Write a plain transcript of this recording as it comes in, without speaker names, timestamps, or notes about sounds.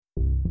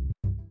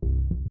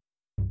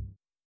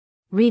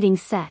Reading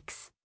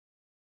sex.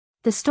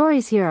 The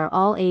stories here are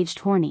all aged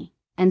horny,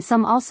 and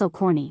some also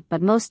corny,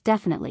 but most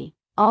definitely,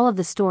 all of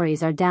the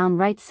stories are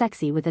downright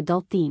sexy with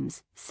adult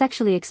themes,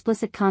 sexually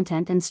explicit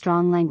content and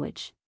strong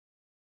language.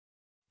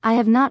 I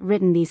have not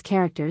written these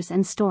characters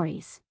and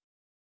stories.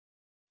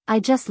 I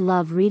just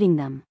love reading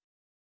them.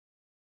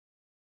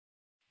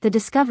 The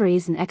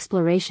Discoveries and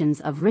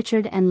Explorations of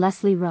Richard and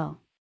Leslie Rowe.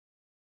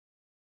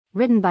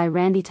 Written by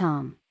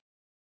RandyTom.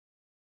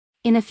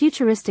 In a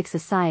futuristic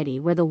society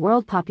where the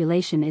world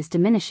population is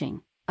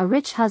diminishing, a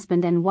rich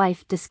husband and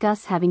wife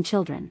discuss having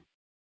children.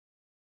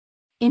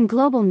 In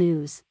global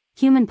news,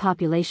 human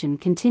population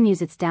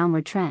continues its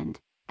downward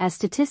trend, as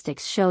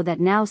statistics show that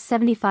now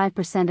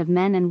 75% of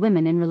men and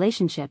women in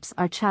relationships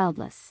are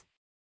childless.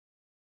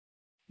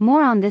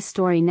 More on this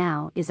story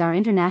now is our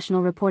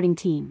international reporting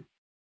team.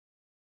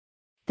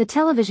 The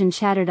television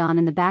chattered on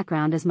in the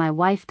background as my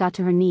wife got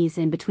to her knees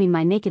in between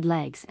my naked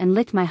legs and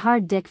licked my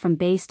hard dick from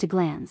base to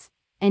glans,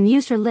 and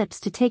used her lips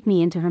to take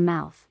me into her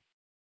mouth.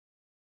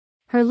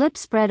 Her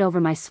lips spread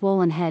over my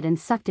swollen head and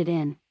sucked it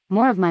in,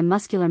 more of my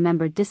muscular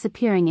member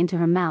disappearing into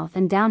her mouth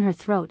and down her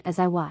throat as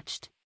I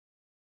watched.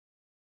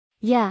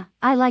 "Yeah,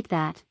 I like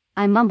that,"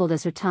 I mumbled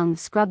as her tongue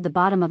scrubbed the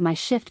bottom of my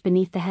shift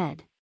beneath the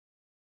head.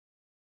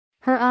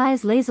 Her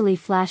eyes lazily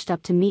flashed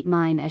up to meet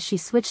mine as she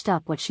switched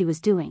up what she was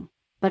doing,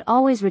 but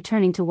always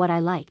returning to what I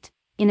liked,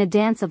 in a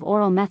dance of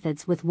oral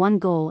methods with one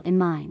goal in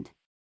mind.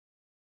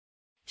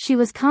 She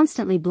was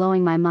constantly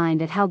blowing my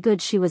mind at how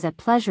good she was at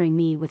pleasuring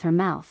me with her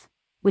mouth,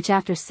 which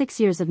after 6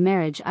 years of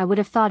marriage I would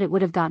have thought it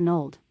would have gotten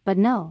old, but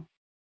no.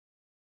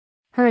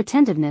 Her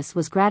attentiveness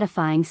was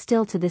gratifying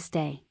still to this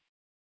day.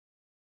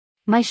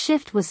 My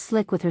shift was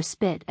slick with her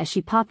spit as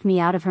she popped me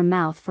out of her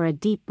mouth for a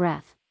deep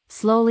breath,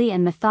 slowly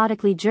and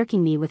methodically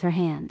jerking me with her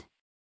hand.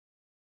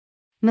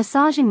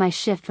 Massaging my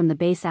shift from the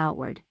base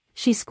outward,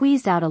 she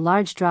squeezed out a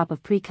large drop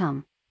of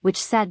pre-cum, which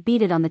sat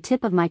beaded on the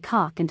tip of my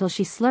cock until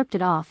she slurped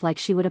it off like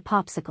she would a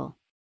popsicle.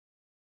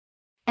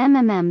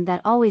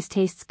 That always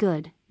tastes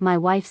good," my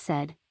wife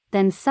said,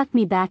 then sucked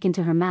me back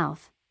into her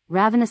mouth,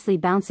 ravenously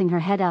bouncing her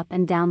head up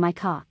and down my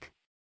cock.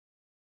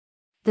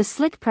 The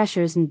slick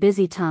pressures and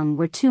busy tongue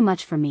were too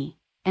much for me,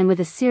 and with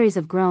a series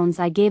of groans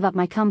I gave up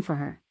my cum for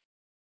her.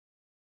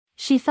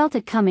 She felt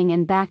it coming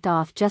and backed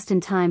off just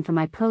in time for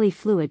my pearly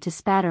fluid to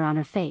spatter on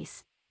her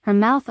face, her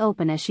mouth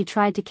open as she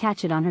tried to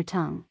catch it on her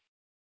tongue.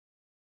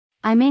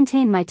 I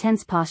maintained my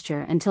tense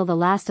posture until the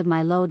last of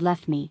my load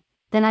left me,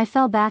 then I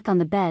fell back on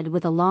the bed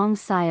with a long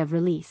sigh of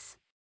release.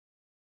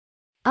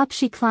 Up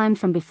she climbed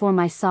from before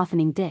my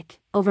softening dick,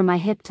 over my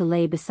hip to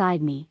lay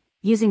beside me,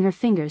 using her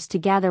fingers to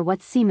gather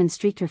what semen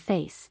streaked her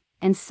face,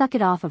 and suck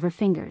it off of her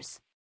fingers.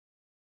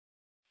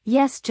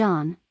 "Yes,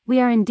 John, we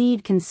are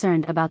indeed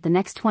concerned about the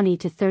next 20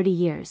 to 30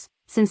 years,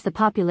 since the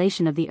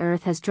population of the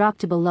Earth has dropped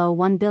to below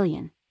 1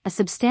 billion, a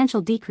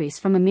substantial decrease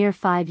from a mere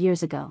 5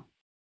 years ago.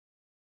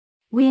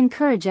 We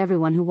encourage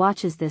everyone who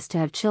watches this to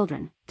have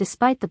children.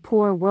 Despite the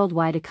poor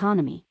worldwide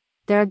economy,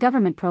 there are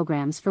government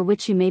programs for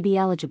which you may be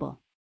eligible."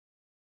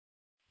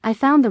 I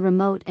found the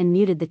remote and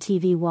muted the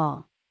TV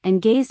wall, and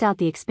gazed out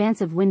the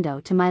expansive window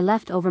to my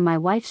left over my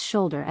wife's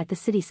shoulder at the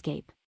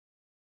cityscape.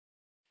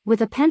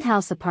 With a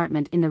penthouse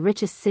apartment in the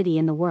richest city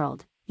in the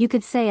world, you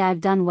could say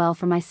I've done well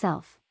for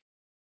myself.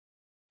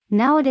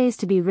 Nowadays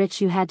to be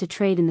rich you had to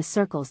trade in the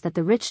circles that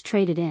the rich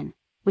traded in,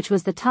 which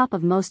was the top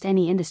of most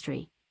any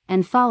industry,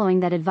 and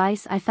following that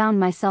advice I found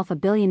myself a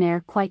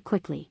billionaire quite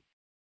quickly.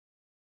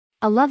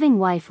 A loving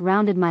wife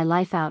rounded my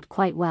life out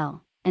quite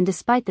well, and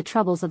despite the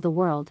troubles of the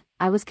world,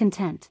 I was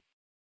content.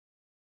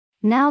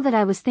 Now that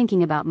I was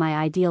thinking about my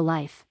ideal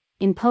life,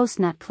 in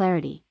post-nut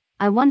clarity,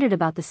 I wondered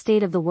about the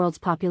state of the world's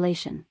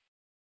population.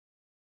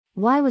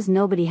 Why was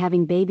nobody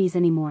having babies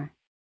anymore?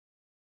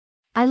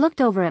 I looked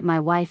over at my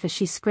wife as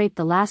she scraped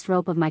the last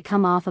rope of my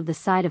cum off of the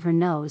side of her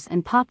nose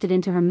and popped it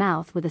into her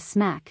mouth with a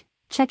smack,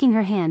 checking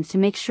her hand to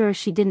make sure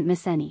she didn't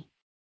miss any.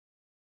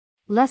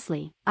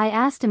 "Leslie," I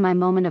asked in my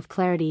moment of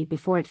clarity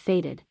before it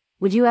faded,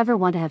 "would you ever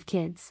want to have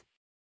kids?"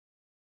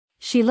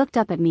 She looked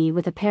up at me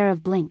with a pair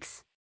of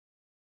blinks.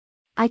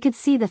 I could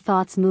see the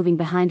thoughts moving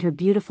behind her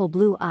beautiful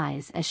blue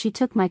eyes as she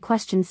took my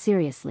question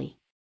seriously.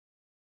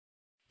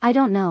 "I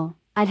don't know,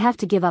 I'd have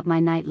to give up my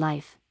night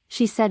life,"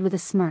 she said with a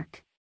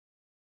smirk.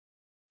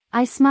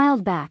 I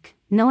smiled back,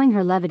 knowing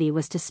her levity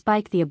was to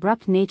spike the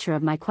abrupt nature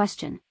of my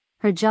question.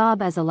 Her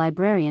job as a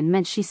librarian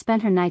meant she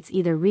spent her nights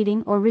either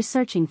reading or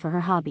researching for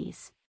her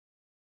hobbies.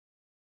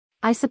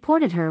 I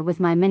supported her with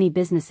my many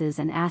businesses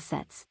and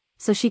assets,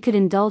 so she could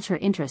indulge her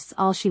interests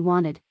all she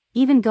wanted,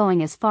 even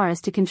going as far as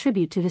to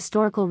contribute to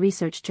historical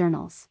research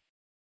journals,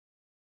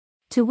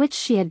 to which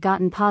she had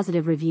gotten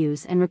positive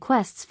reviews and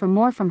requests for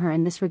more from her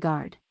in this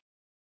regard.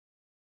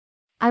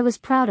 I was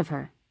proud of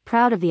her,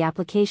 proud of the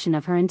application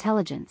of her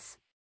intelligence.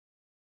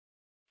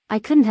 I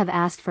couldn't have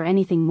asked for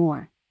anything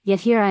more,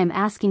 yet here I am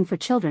asking for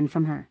children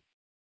from her.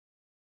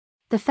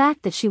 The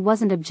fact that she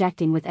wasn't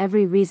objecting with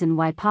every reason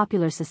why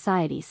popular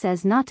society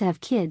says not to have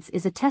kids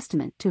is a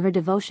testament to her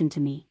devotion to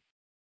me.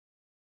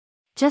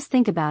 "Just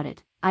think about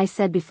it," I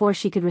said before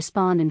she could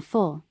respond in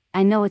full,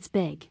 "I know it's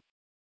big.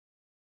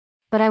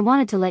 but I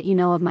wanted to let you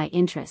know of my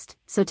interest,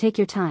 so take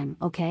your time,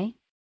 okay?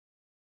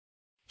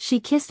 She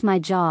kissed my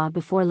jaw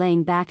before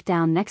laying back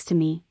down next to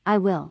me. I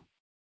will.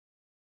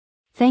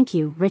 Thank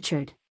you,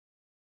 Richard.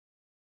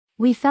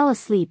 We fell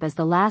asleep as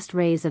the last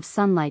rays of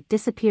sunlight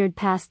disappeared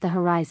past the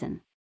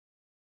horizon.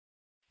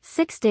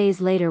 6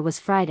 days later was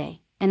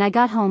Friday, and I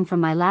got home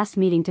from my last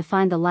meeting to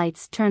find the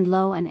lights turned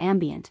low and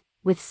ambient,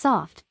 with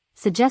soft,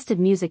 suggestive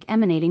music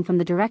emanating from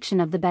the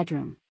direction of the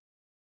bedroom.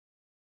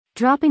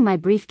 Dropping my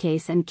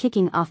briefcase and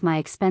kicking off my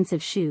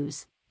expensive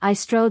shoes, I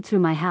strode through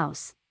my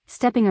house,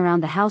 stepping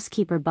around the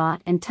housekeeper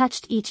bought and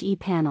touched each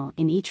panel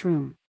in each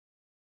room.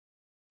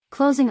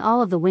 Closing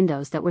all of the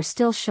windows that were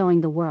still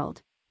showing the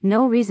world,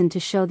 no reason to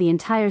show the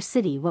entire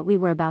city what we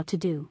were about to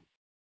do.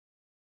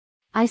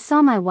 I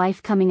saw my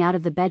wife coming out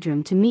of the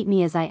bedroom to meet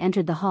me as I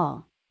entered the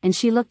hall, and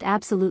she looked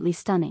absolutely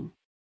stunning.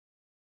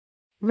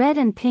 Red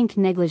and pink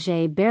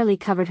negligee barely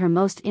covered her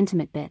most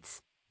intimate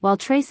bits, while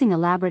tracing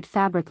elaborate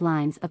fabric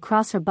lines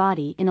across her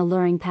body in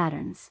alluring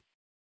patterns.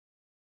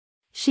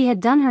 She had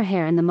done her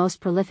hair in the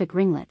most prolific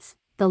ringlets,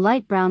 the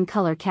light brown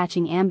color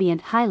catching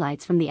ambient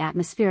highlights from the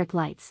atmospheric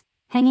lights,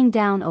 hanging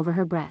down over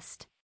her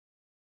breast.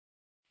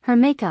 Her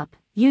makeup,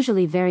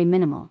 usually very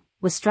minimal,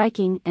 was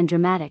striking and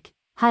dramatic,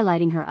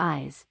 highlighting her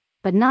eyes,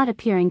 but not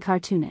appearing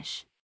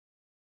cartoonish.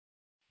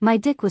 My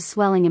dick was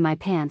swelling in my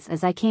pants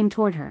as I came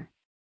toward her.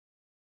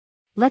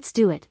 "Let's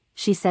do it,"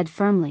 she said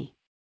firmly.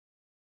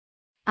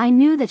 I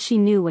knew that she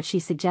knew what she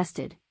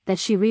suggested, that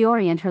she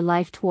reorient her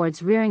life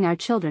towards rearing our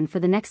children for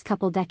the next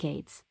couple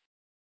decades.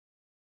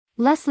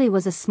 Leslie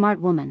was a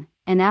smart woman,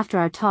 and after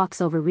our talks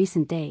over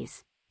recent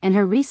days, and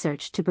her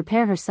research to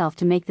prepare herself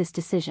to make this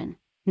decision,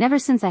 never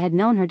since I had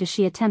known her did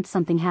she attempt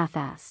something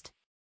half-assed.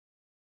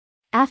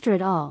 After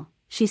it all,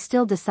 she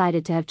still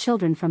decided to have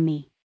children from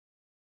me.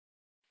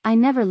 I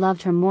never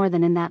loved her more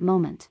than in that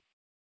moment.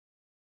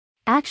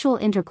 Actual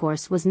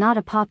intercourse was not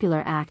a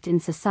popular act in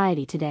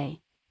society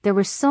today. There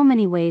were so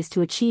many ways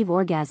to achieve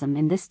orgasm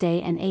in this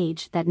day and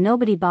age that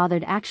nobody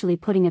bothered actually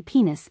putting a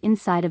penis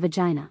inside a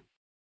vagina.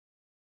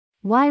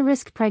 Why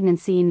risk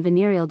pregnancy and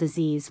venereal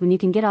disease when you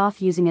can get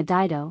off using a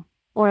dildo,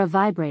 or a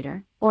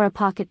vibrator, or a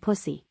pocket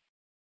pussy?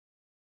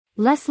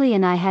 Leslie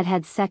and I had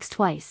had sex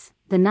twice,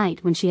 the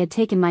night when she had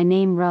taken my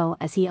name Roe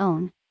as he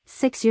owned,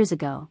 6 years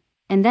ago,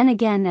 and then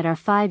again at our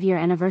 5-year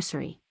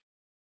anniversary.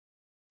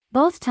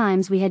 Both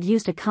times we had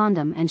used a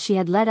condom and she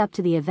had led up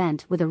to the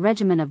event with a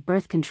regimen of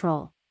birth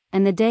control,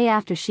 and the day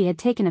after she had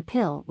taken a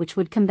pill which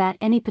would combat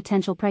any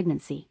potential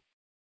pregnancy.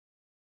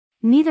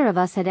 Neither of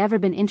us had ever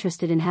been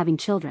interested in having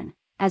children,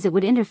 as it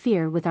would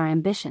interfere with our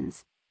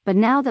ambitions, but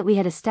now that we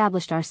had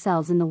established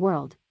ourselves in the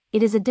world,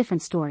 it is a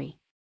different story.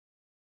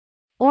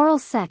 Oral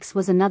sex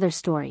was another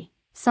story,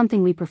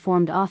 something we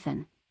performed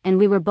often, and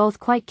we were both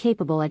quite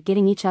capable at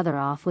getting each other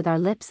off with our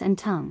lips and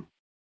tongue.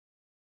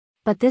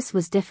 But this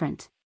was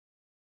different.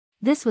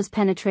 This was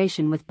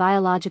penetration with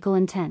biological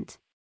intent.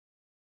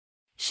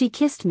 She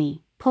kissed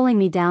me, pulling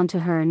me down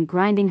to her and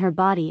grinding her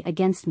body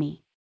against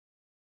me.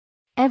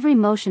 Every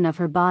motion of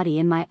her body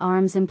in my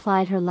arms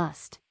implied her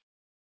lust.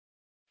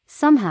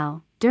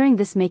 Somehow, during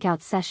this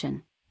makeout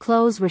session,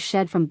 clothes were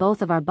shed from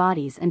both of our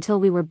bodies until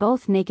we were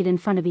both naked in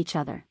front of each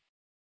other.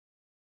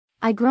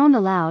 I groaned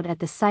aloud at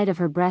the sight of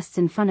her breasts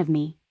in front of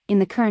me, in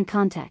the current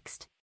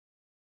context.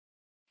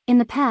 In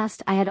the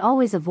past I had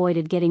always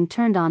avoided getting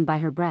turned on by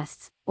her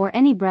breasts, or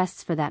any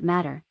breasts for that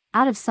matter,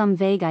 out of some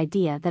vague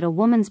idea that a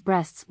woman's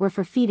breasts were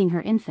for feeding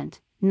her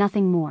infant,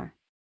 nothing more.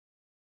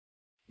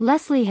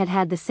 Leslie had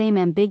had the same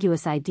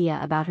ambiguous idea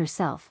about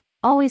herself,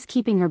 always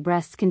keeping her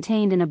breasts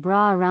contained in a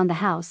bra around the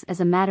house as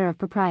a matter of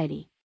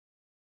propriety.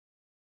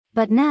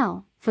 But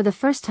now, for the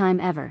first time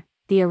ever,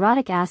 the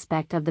erotic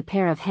aspect of the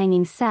pair of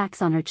hanging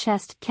sacks on her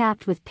chest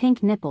capped with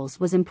pink nipples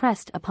was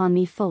impressed upon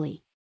me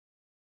fully.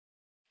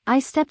 I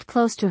stepped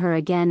close to her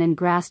again and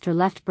grasped her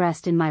left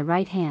breast in my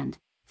right hand,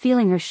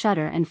 feeling her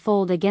shudder and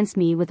fold against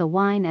me with a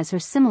whine as her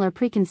similar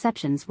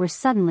preconceptions were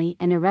suddenly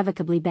and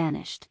irrevocably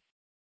banished.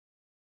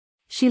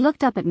 She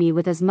looked up at me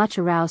with as much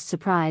aroused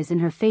surprise in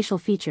her facial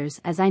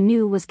features as I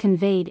knew was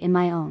conveyed in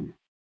my own.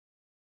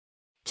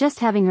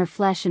 Just having her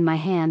flesh in my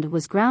hand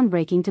was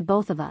groundbreaking to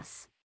both of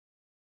us.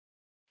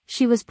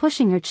 She was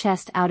pushing her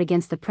chest out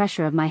against the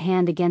pressure of my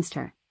hand against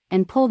her,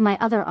 and pulled my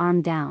other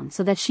arm down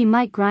so that she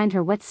might grind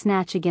her wet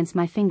snatch against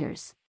my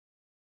fingers.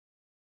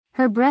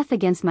 Her breath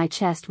against my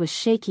chest was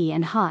shaky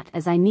and hot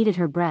as I kneaded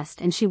her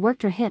breast and she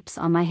worked her hips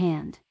on my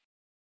hand.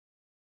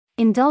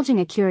 Indulging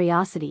a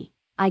curiosity,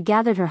 I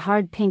gathered her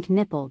hard pink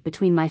nipple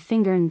between my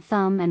finger and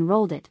thumb and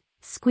rolled it,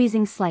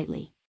 squeezing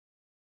slightly.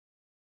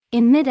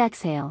 In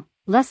mid-exhale,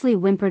 Leslie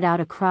whimpered out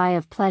a cry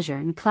of pleasure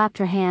and clapped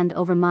her hand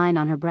over mine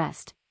on her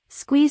breast,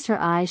 squeezed her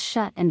eyes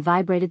shut and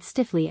vibrated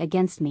stiffly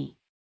against me.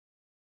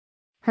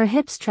 Her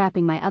hips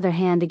trapping my other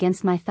hand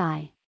against my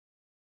thigh.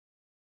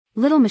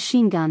 Little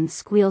machine gun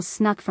squeals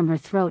snuck from her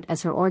throat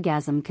as her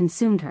orgasm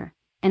consumed her,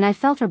 and I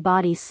felt her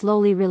body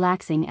slowly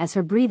relaxing as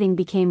her breathing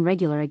became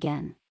regular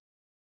again.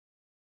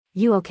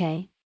 "You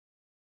okay?"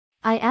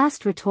 I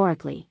asked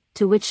rhetorically,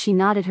 to which she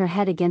nodded her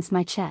head against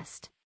my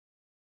chest.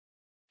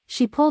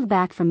 She pulled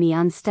back from me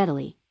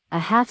unsteadily, a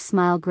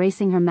half-smile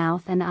gracing her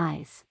mouth and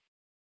eyes.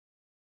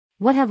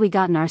 "What have we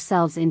gotten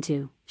ourselves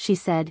into?" she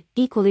said,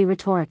 equally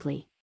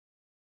rhetorically.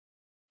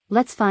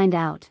 "Let's find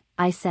out,"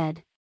 I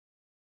said.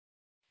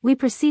 We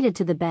proceeded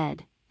to the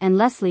bed, and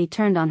Leslie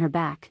turned on her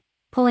back,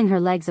 pulling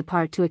her legs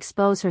apart to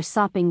expose her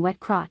sopping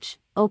wet crotch,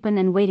 open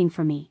and waiting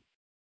for me.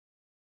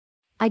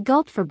 I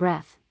gulped for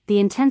breath, the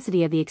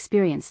intensity of the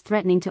experience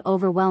threatening to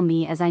overwhelm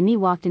me as I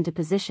knee-walked into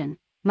position,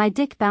 my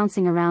dick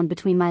bouncing around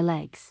between my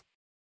legs.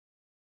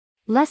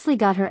 Leslie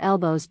got her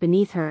elbows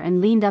beneath her and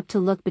leaned up to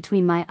look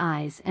between my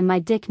eyes and my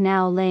dick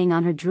now laying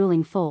on her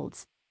drooling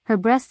folds, her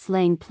breasts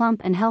laying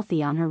plump and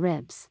healthy on her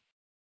ribs.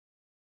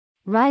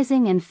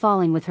 Rising and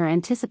falling with her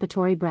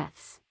anticipatory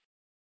breaths.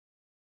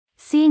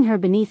 Seeing her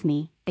beneath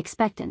me,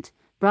 expectant,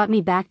 brought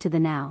me back to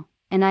the now,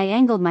 and I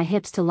angled my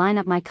hips to line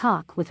up my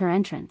cock with her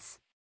entrance.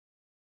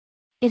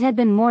 It had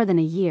been more than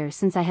a year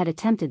since I had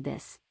attempted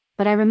this,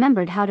 but I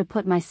remembered how to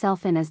put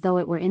myself in as though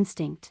it were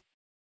instinct.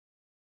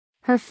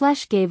 Her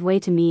flesh gave way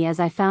to me as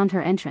I found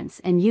her entrance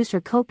and used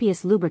her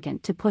copious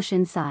lubricant to push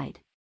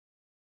inside.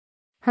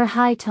 Her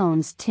high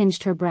tones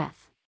tinged her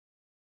breath.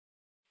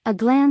 A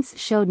glance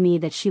showed me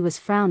that she was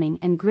frowning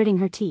and gritting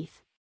her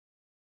teeth.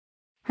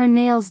 Her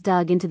nails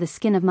dug into the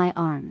skin of my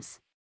arms.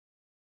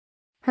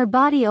 Her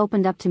body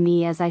opened up to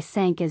me as I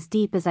sank as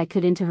deep as I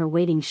could into her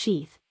waiting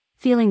sheath,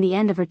 feeling the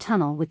end of her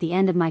tunnel with the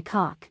end of my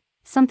cock,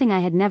 something I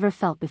had never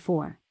felt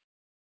before.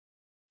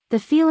 The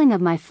feeling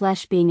of my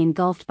flesh being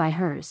engulfed by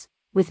hers,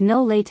 with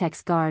no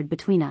latex guard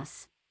between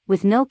us,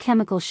 with no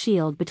chemical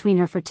shield between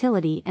her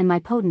fertility and my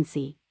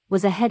potency,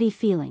 was a heady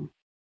feeling.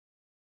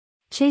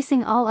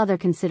 Chasing all other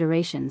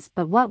considerations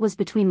but what was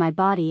between my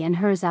body and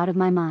hers out of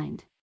my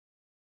mind.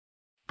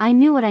 I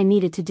knew what I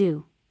needed to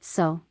do,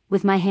 so,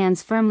 with my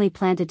hands firmly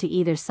planted to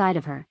either side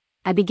of her,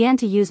 I began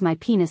to use my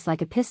penis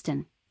like a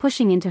piston,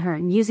 pushing into her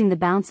and using the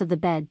bounce of the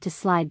bed to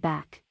slide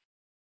back.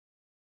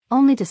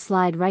 Only to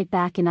slide right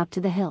back and up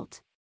to the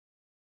hilt.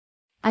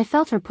 I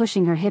felt her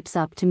pushing her hips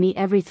up to meet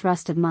every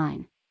thrust of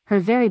mine, her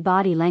very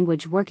body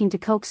language working to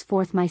coax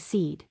forth my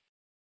seed.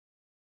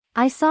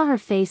 I saw her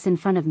face in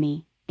front of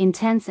me,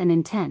 intense and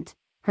intent,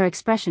 her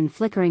expression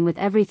flickering with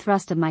every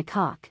thrust of my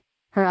cock,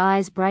 her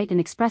eyes bright and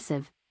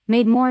expressive,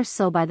 made more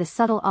so by the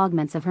subtle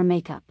augments of her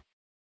makeup.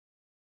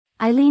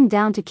 I leaned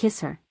down to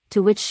kiss her,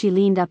 to which she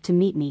leaned up to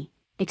meet me,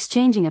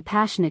 exchanging a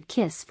passionate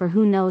kiss for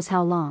who knows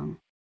how long.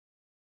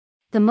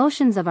 The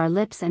motions of our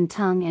lips and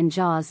tongue and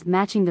jaws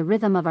matching the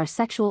rhythm of our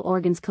sexual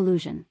organs'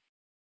 collusion.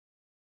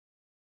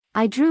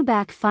 I drew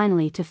back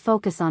finally to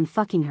focus on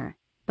fucking her,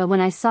 but when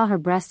I saw her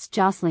breasts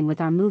jostling with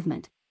our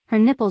movement, her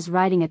nipples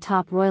riding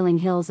atop roiling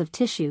hills of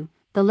tissue,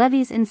 the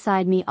levees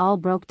inside me all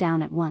broke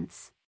down at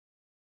once.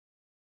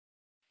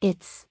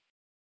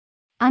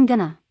 I'm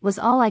gonna, was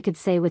all I could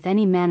say with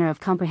any manner of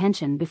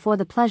comprehension before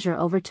the pleasure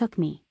overtook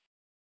me.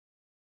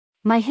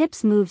 My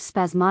hips moved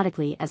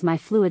spasmodically as my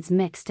fluids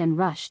mixed and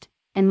rushed,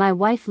 and my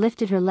wife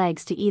lifted her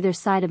legs to either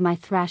side of my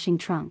thrashing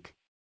trunk.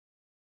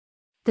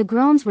 The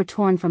groans were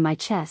torn from my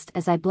chest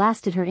as I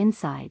blasted her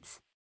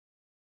insides.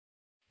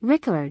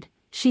 "Rickard,"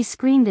 she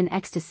screamed in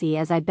ecstasy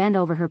as I bent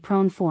over her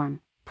prone form,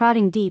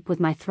 prodding deep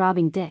with my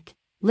throbbing dick,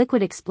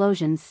 liquid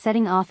explosions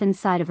setting off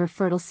inside of her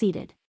fertile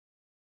seated.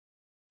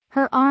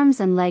 Her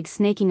arms and legs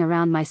snaking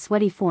around my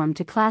sweaty form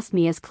to clasp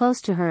me as close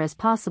to her as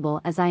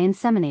possible as I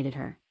inseminated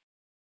her.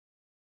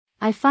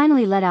 I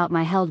finally let out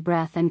my held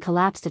breath and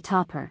collapsed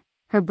atop her,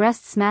 her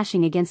breast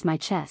smashing against my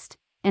chest,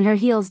 and her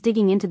heels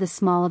digging into the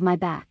small of my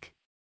back.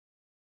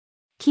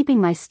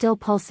 Keeping my still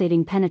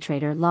pulsating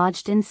penetrator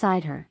lodged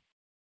inside her.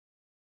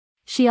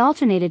 She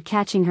alternated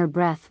catching her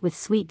breath with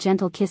sweet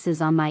gentle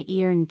kisses on my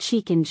ear and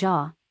cheek and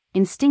jaw,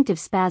 instinctive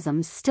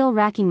spasms still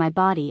racking my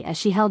body as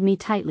she held me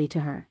tightly to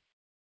her.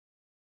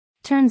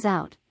 Turns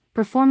out,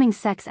 performing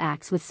sex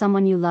acts with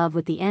someone you love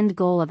with the end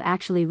goal of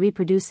actually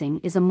reproducing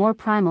is a more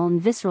primal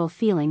and visceral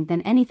feeling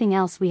than anything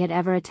else we had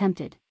ever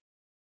attempted.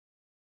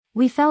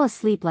 We fell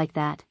asleep like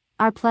that,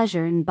 our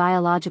pleasure and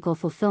biological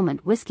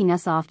fulfillment whisking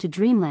us off to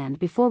dreamland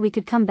before we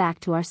could come back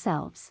to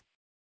ourselves.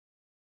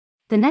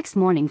 The next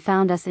morning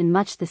found us in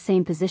much the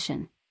same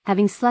position,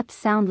 having slept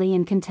soundly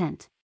and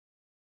content.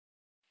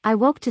 I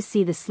woke to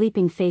see the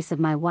sleeping face of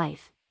my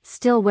wife,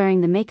 still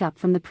wearing the makeup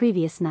from the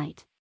previous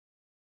night.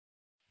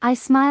 I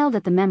smiled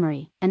at the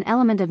memory, an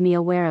element of me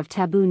aware of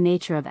taboo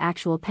nature of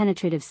actual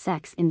penetrative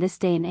sex in this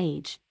day and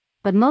age,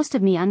 but most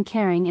of me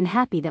uncaring and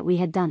happy that we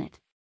had done it.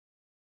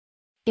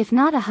 If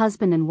not a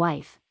husband and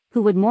wife,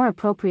 who would more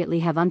appropriately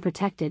have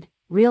unprotected,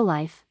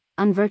 real-life,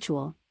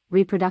 unvirtual,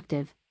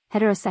 reproductive,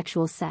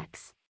 heterosexual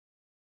sex?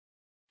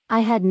 I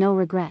had no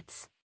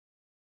regrets.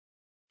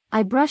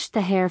 I brushed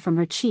the hair from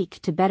her cheek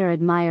to better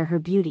admire her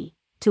beauty,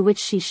 to which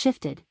she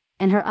shifted,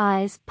 and her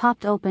eyes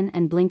popped open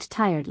and blinked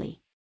tiredly.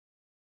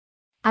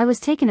 I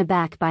was taken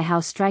aback by how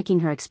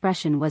striking her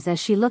expression was as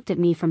she looked at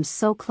me from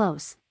so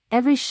close,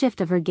 every shift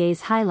of her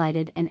gaze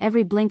highlighted and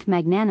every blink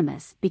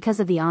magnanimous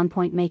because of the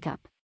on-point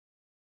makeup.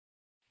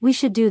 "We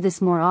should do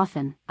this more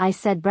often," I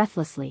said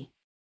breathlessly.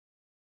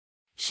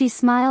 She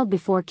smiled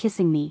before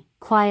kissing me,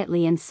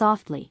 quietly and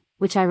softly,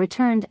 which I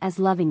returned as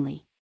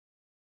lovingly.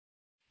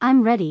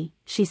 "I'm ready,"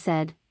 she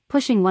said,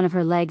 pushing one of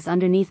her legs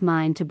underneath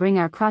mine to bring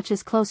our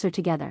crotches closer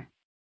together.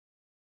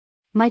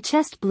 My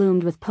chest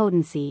bloomed with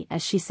potency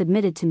as she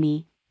submitted to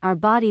me, our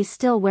bodies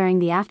still wearing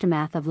the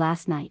aftermath of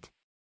last night.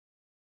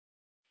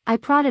 I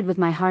prodded with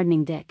my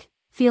hardening dick,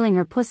 feeling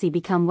her pussy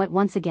become wet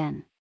once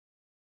again.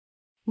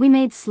 We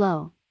made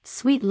slow,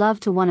 sweet love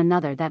to one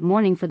another that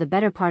morning for the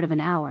better part of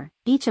an hour,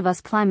 each of us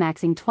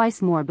climaxing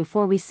twice more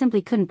before we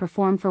simply couldn't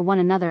perform for one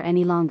another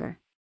any longer.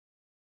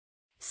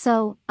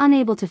 So,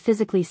 unable to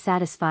physically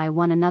satisfy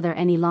one another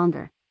any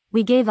longer,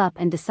 we gave up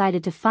and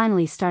decided to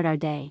finally start our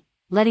day,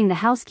 letting the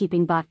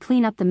housekeeping bot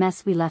clean up the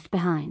mess we left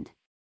behind.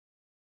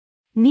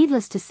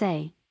 Needless to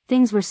say,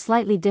 things were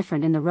slightly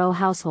different in the Rowe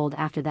household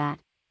after that.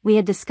 We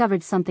had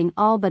discovered something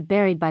all but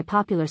buried by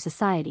popular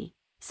society,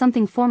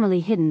 something formerly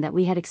hidden that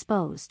we had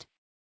exposed.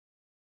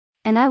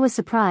 And I was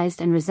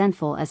surprised and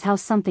resentful as how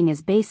something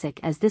as basic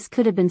as this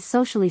could have been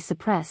socially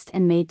suppressed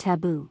and made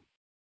taboo.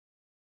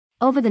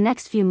 Over the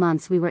next few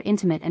months we were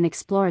intimate and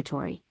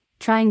exploratory,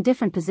 trying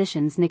different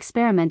positions and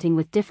experimenting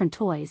with different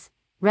toys,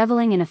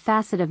 reveling in a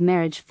facet of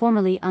marriage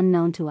formerly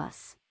unknown to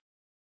us.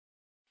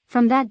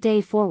 From that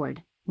day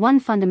forward, one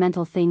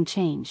fundamental thing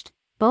changed.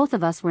 Both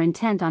of us were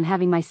intent on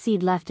having my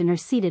seed left in her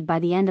seated by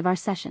the end of our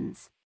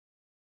sessions.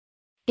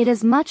 It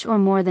as much or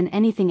more than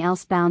anything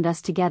else bound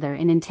us together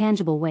in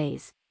intangible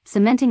ways,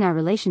 cementing our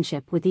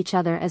relationship with each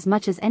other as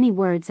much as any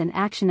words and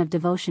action of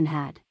devotion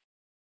had.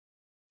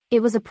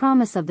 It was a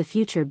promise of the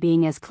future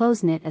being as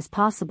close-knit as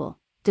possible,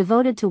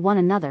 devoted to one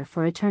another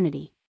for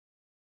eternity.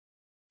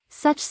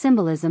 Such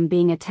symbolism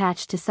being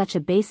attached to such a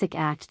basic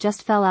act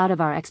just fell out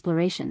of our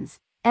explorations,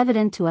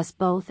 evident to us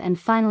both and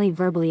finally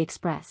verbally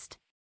expressed.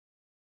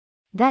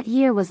 That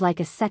year was like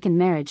a second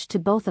marriage to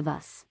both of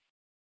us.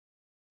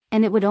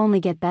 And it would only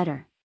get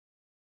better.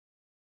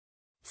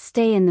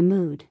 Stay in the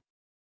mood.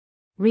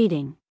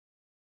 Reading.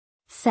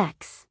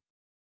 Sex.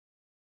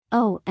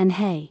 Oh, and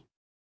hey.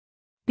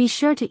 Be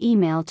sure to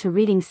email to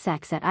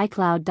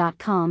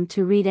readingsex@icloud.com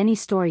to read any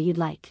story you'd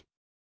like.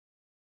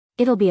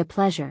 It'll be a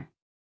pleasure.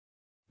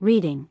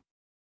 Reading.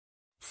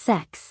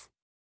 Sex.